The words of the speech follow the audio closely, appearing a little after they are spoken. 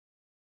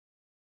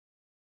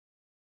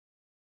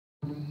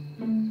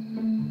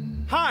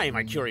Hi,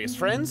 my curious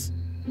friends.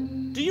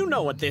 Do you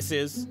know what this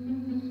is?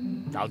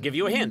 I'll give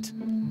you a hint.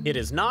 It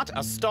is not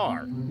a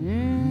star.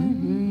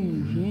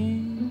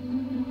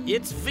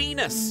 It's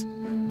Venus,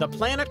 the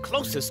planet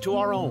closest to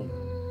our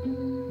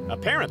own.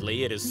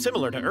 Apparently, it is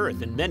similar to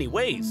Earth in many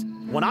ways.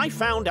 When I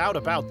found out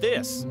about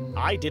this,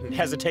 I didn't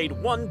hesitate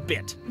one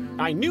bit.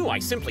 I knew I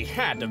simply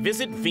had to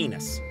visit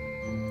Venus.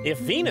 If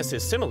Venus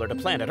is similar to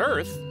planet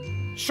Earth,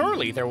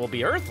 surely there will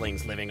be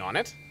Earthlings living on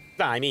it.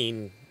 I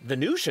mean,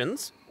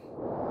 Venusians.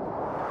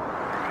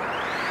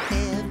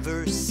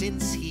 Ever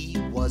since he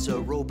was a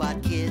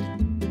robot kid,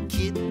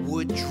 Kid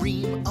would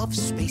dream of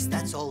space,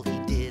 that's all he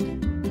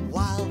did.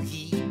 While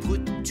he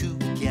put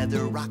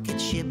together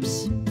rocket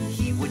ships,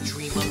 he would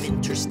dream of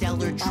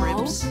interstellar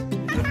trips.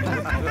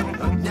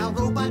 Now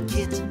Robot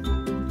Kid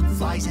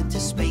flies into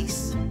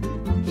space.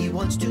 He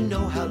wants to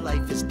know how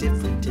life is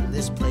different in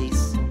this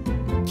place.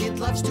 Kid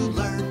loves to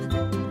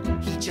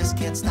learn, he just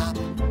can't stop.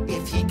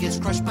 If he gets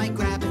crushed by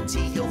gravity,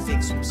 he'll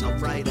fix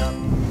himself right up.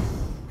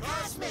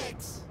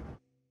 Kosmix!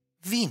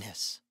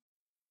 Venus.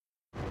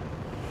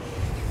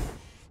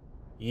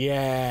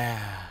 Yeah.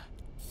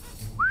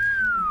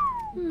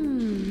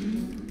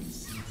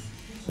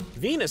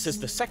 Venus is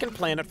the second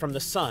planet from the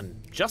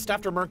Sun, just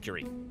after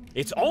Mercury.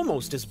 It's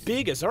almost as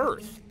big as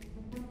Earth.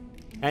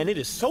 And it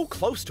is so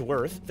close to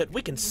Earth that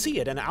we can see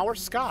it in our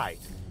sky,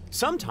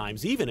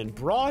 sometimes even in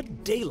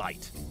broad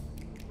daylight.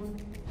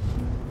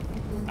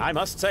 I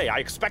must say, I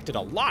expected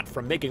a lot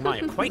from making my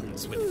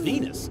acquaintance with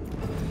Venus.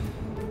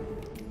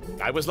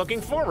 I was looking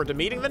forward to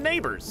meeting the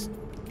neighbors.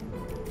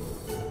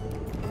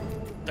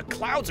 The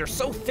clouds are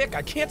so thick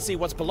I can't see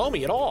what's below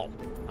me at all.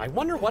 I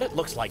wonder what it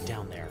looks like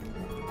down there.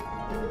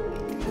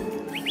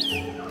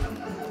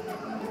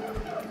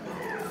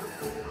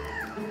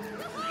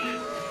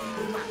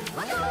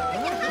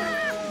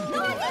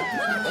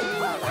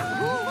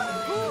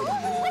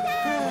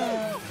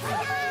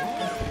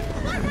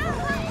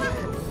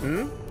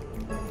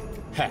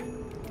 Heh.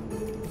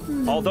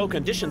 Although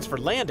conditions for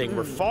landing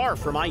were far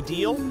from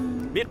ideal,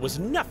 it was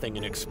nothing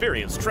an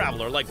experienced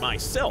traveler like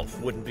myself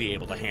wouldn't be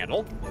able to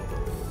handle.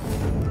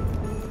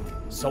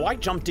 So I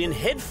jumped in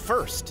head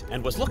first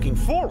and was looking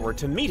forward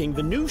to meeting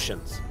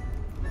Venusians.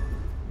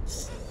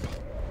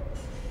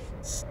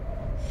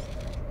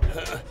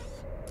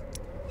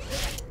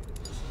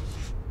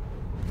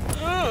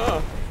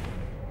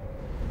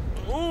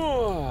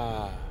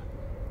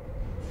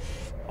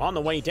 On the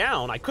way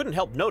down, I couldn't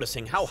help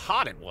noticing how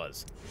hot it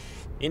was.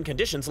 In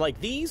conditions like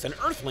these, an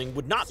Earthling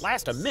would not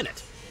last a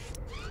minute.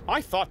 I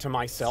thought to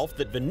myself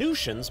that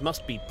Venusians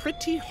must be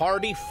pretty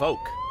hardy folk.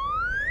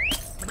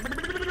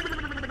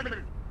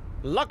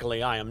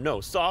 Luckily, I am no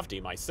softy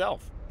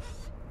myself.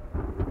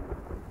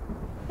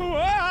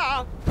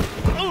 Ah!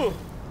 Ooh!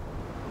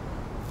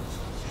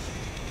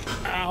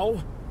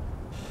 Ow!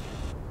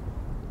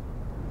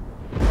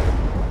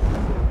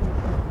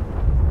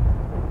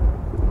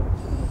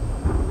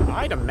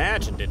 I'd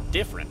imagined it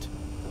different.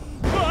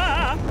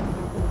 Ah!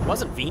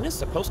 Wasn't Venus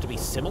supposed to be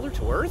similar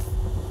to Earth?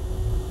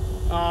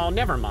 Oh,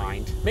 never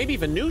mind. Maybe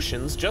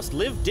Venusians just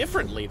live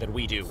differently than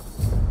we do.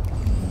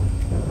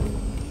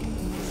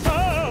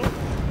 Oh!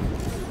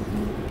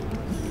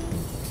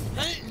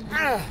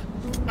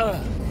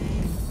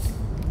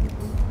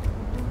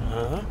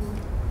 Huh?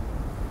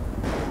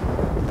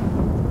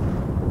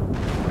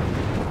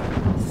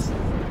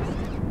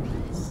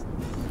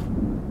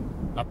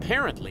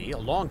 Apparently, a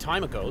long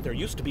time ago, there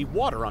used to be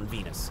water on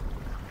Venus.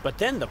 But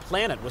then the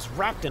planet was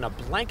wrapped in a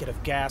blanket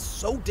of gas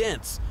so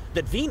dense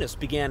that Venus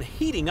began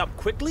heating up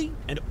quickly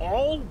and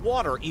all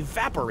water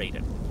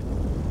evaporated.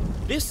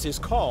 This is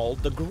called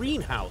the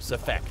greenhouse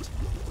effect.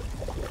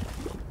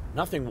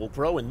 Nothing will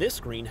grow in this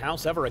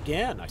greenhouse ever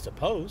again, I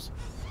suppose.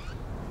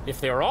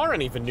 If there are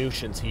any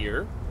Venusians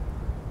here,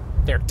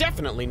 they're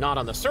definitely not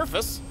on the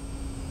surface.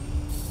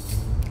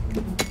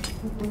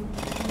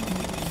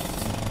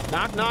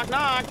 Knock, knock,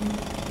 knock.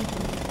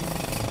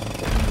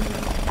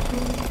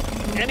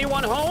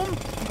 Anyone home?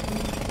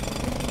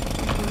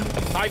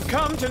 I've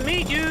come to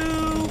meet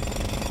you.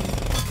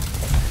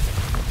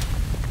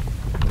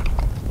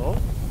 Oh,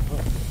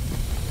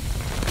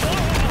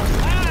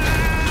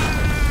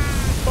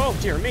 oh,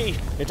 dear me.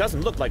 It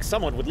doesn't look like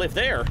someone would live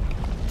there.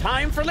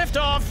 Time for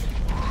liftoff.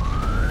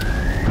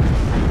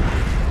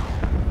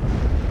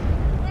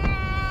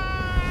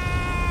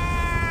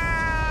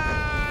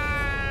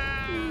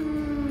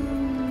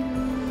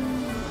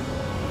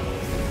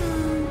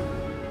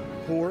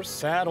 Poor,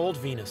 sad old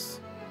Venus.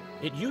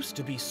 It used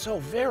to be so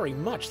very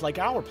much like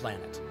our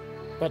planet.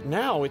 But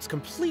now it's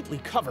completely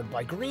covered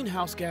by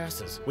greenhouse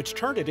gases, which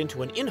turned it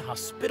into an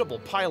inhospitable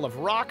pile of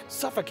rock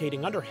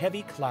suffocating under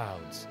heavy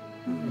clouds.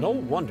 No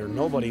wonder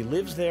nobody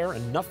lives there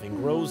and nothing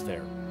grows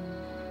there.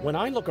 When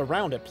I look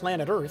around at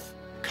planet Earth,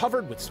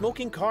 covered with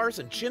smoking cars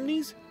and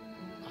chimneys,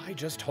 I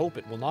just hope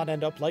it will not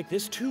end up like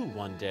this too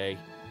one day.